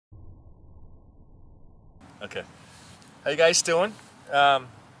Okay. How you guys doing?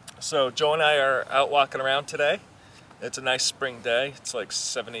 So Joe and I are out walking around today. It's a nice spring day. It's like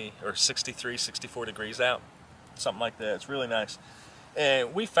 70 or 63, 64 degrees out. Something like that. It's really nice.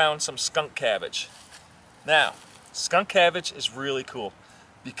 And we found some skunk cabbage. Now, skunk cabbage is really cool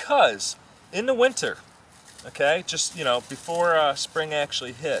because in the winter, okay, just, before spring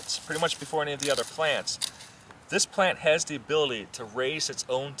actually hits, pretty much before any of the other plants, this plant has the ability to raise its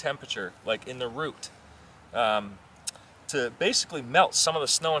own temperature, like in the root. To basically melt some of the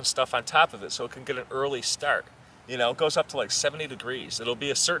snow and stuff on top of it so it can get an early start. It goes up to like 70 degrees. It'll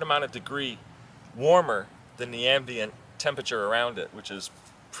be a certain amount of degree warmer than the ambient temperature around it, which is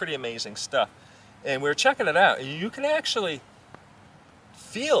pretty amazing stuff. And we were checking it out, and you can actually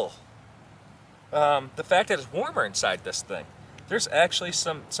feel the fact that it's warmer inside this thing. There's actually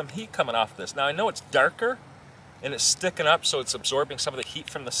some heat coming off this. Now I know it's darker and it's sticking up so it's absorbing some of the heat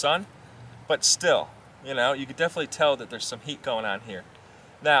from the sun, but still, you can definitely tell that there's some heat going on here.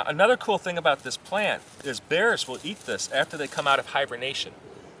 Now, another cool thing about this plant is bears will eat this after they come out of hibernation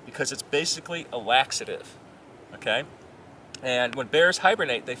because it's basically a laxative, okay? And when bears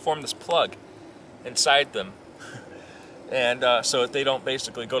hibernate, they form this plug inside them, and so that they don't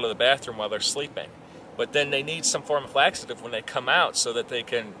basically go to the bathroom while they're sleeping. But then they need some form of laxative when they come out so that they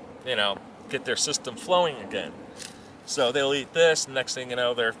can, get their system flowing again. So they'll eat this, and next thing you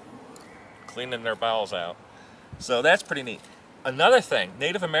know, they're cleaning their bowels out. So that's pretty neat. Another thing,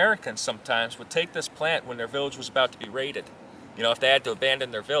 Native Americans sometimes would take this plant when their village was about to be raided. If they had to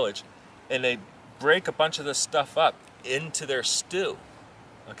abandon their village, and they'd break a bunch of this stuff up into their stew,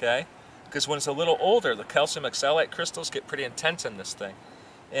 okay? Because when it's a little older, the calcium oxalate crystals get pretty intense in this thing.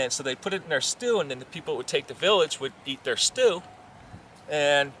 And so they put it in their stew, and then the people would take the village, would eat their stew,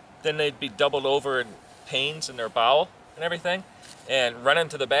 and then they'd be doubled over in pains in their bowel and everything, and run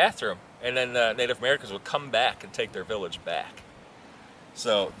into the bathroom. And then the Native Americans would come back and take their village back.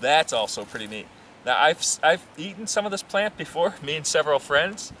 So that's also pretty neat. Now I've eaten some of this plant before, me and several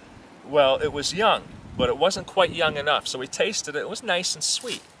friends. Well, it was young, but it wasn't quite young enough. So we tasted it. It was nice and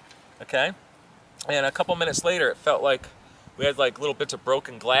sweet, okay? And a couple minutes later, it felt like we had like little bits of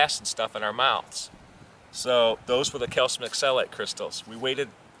broken glass and stuff in our mouths. So those were the calcium oxalate crystals. We waited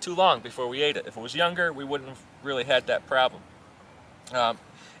too long before we ate it. If it was younger, we wouldn't have really had that problem.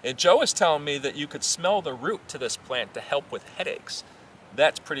 And Joe was telling me that you could smell the root to this plant to help with headaches.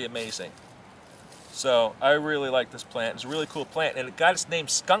 That's pretty amazing. So I really like this plant. It's a really cool plant, and it got its name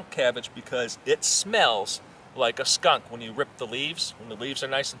skunk cabbage because it smells like a skunk when you rip the leaves. When the leaves are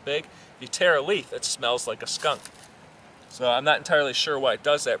nice and big, if you tear a leaf, it smells like a skunk. So I'm not entirely sure why it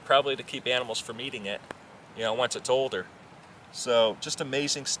does that. Probably to keep animals from eating it, once it's older. So just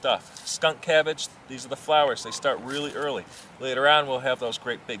amazing stuff. Skunk cabbage, these are the flowers. They start really early. Later on we'll have those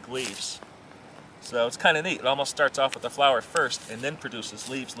great big leaves. So it's kind of neat. It almost starts off with the flower first and then produces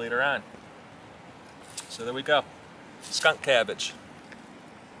leaves later on. So there we go. Skunk cabbage,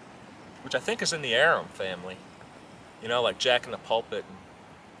 which I think is in the arum family. Like Jack in the Pulpit and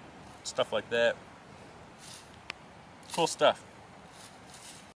stuff like that. Cool stuff.